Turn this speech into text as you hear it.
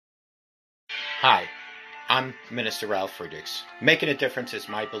Hi, I'm Minister Ralf Friedrichs. Making a difference is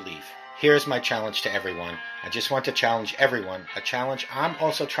my belief. Here's my challenge to everyone. I just want to challenge everyone, a challenge I'm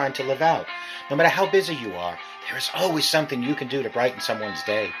also trying to live out. No matter how busy you are, there is always something you can do to brighten someone's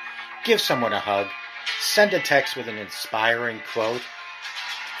day. Give someone a hug. Send a text with an inspiring quote.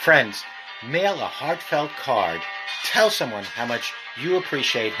 Friends, mail a heartfelt card. Tell someone how much you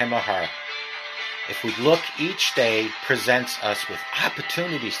appreciate him or her. If we look, each day presents us with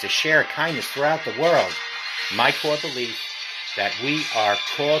opportunities to share kindness throughout the world. My core belief that we are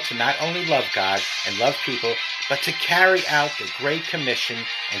called to not only love God and love people, but to carry out the Great Commission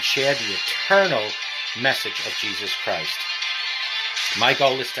and share the eternal message of Jesus Christ. My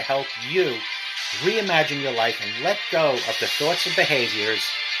goal is to help you reimagine your life and let go of the thoughts and behaviors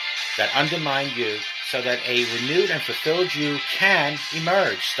that undermine you so that a renewed and fulfilled you can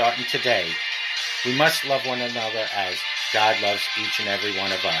emerge starting today. We must love one another as God loves each and every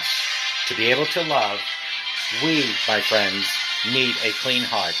one of us. To be able to love, we, my friends, need a clean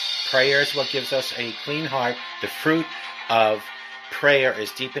heart. Prayer is what gives us a clean heart. The fruit of prayer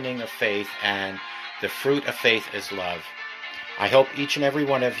is deepening of faith, and the fruit of faith is love. I hope each and every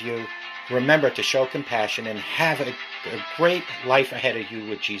one of you remember to show compassion and have a great life ahead of you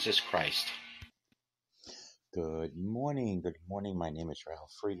with Jesus Christ. Good morning. My name is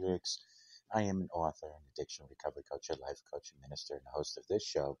Ralf Friedrichs. I am an author, an addiction recovery coach, a life coach, and minister, and the host of this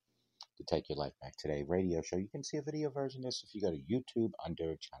show, the Take Your Life Back Today radio show. You can see a video version of this if you go to YouTube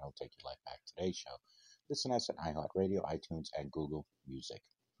under channel Take Your Life Back Today show. Listen to us on iHeartRadio, iTunes, and Google Music.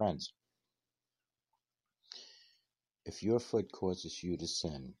 Friends, if your foot causes you to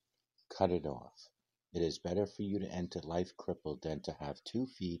sin, cut it off. It is better for you to enter life crippled than to have 2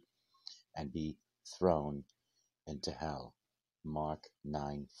 feet and be thrown into hell. Mark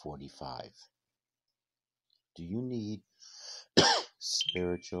 9:45. Do you need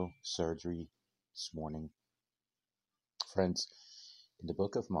spiritual surgery this morning? Friends, in the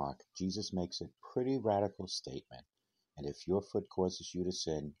book of Mark, Jesus makes a pretty radical statement. And if your foot causes you to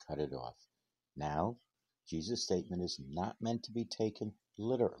sin, cut it off. Now, Jesus' statement is not meant to be taken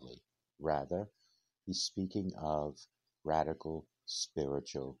literally. Rather, he's speaking of radical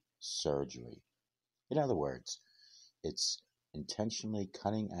spiritual surgery. In other words, it's intentionally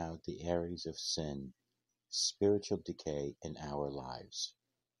cutting out the areas of sin, spiritual decay in our lives.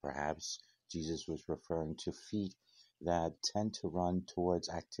 Perhaps Jesus was referring to feet that tend to run towards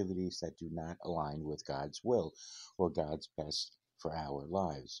activities that do not align with God's will or God's best for our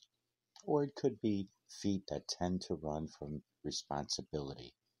lives. Or it could be feet that tend to run from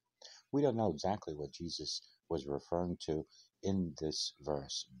responsibility. We don't know exactly what Jesus was referring to in this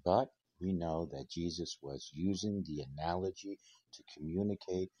verse, but we know that Jesus was using the analogy to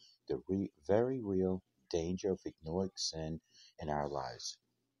communicate the very real danger of ignoring sin in our lives.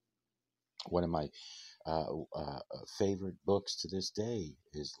 One of my favorite books to this day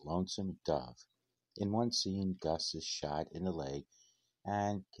is Lonesome Dove. In one scene, Gus is shot in the leg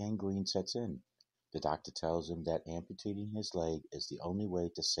and gangrene sets in. The doctor tells him that amputating his leg is the only way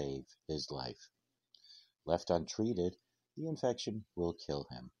to save his life. Left untreated, the infection will kill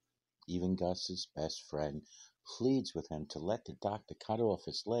him. Even Gus's best friend pleads with him to let the doctor cut off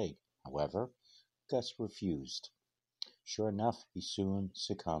his leg. However, Gus refused. Sure enough, he soon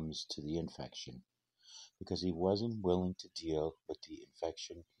succumbs to the infection. Because he wasn't willing to deal with the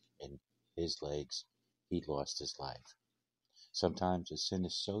infection in his legs, he lost his life. Sometimes a sin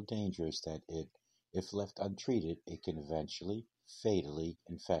is so dangerous that if left untreated, it can eventually, fatally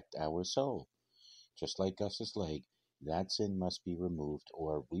infect our soul. Just like Gus's leg, that sin must be removed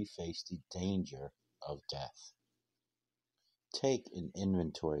or we face the danger of death. Take an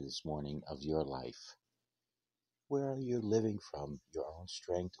inventory this morning of your life. Where are you living from your own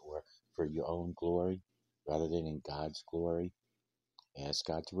strength or for your own glory rather than in God's glory? Ask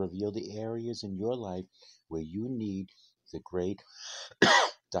God to reveal the areas in your life where you need the great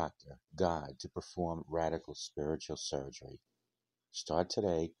doctor, God, to perform radical spiritual surgery. Start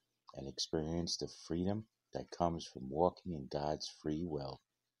today and experience the freedom that comes from walking in God's free will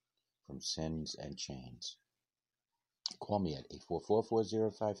from sins and chains. Call me at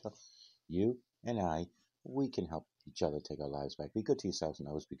 844-4050. You and I, we can help each other take our lives back. Be good to yourselves and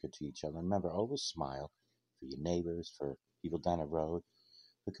always be good to each other. Remember, always smile for your neighbors, for people down the road,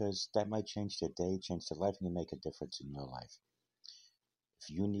 because that might change their day, change their life, and can make a difference in your life. If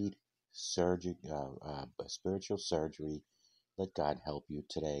you need spiritual surgery, let God help you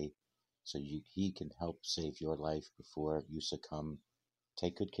today so He can help save your life before you succumb.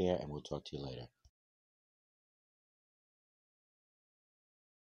 Take good care, and we'll talk to you later.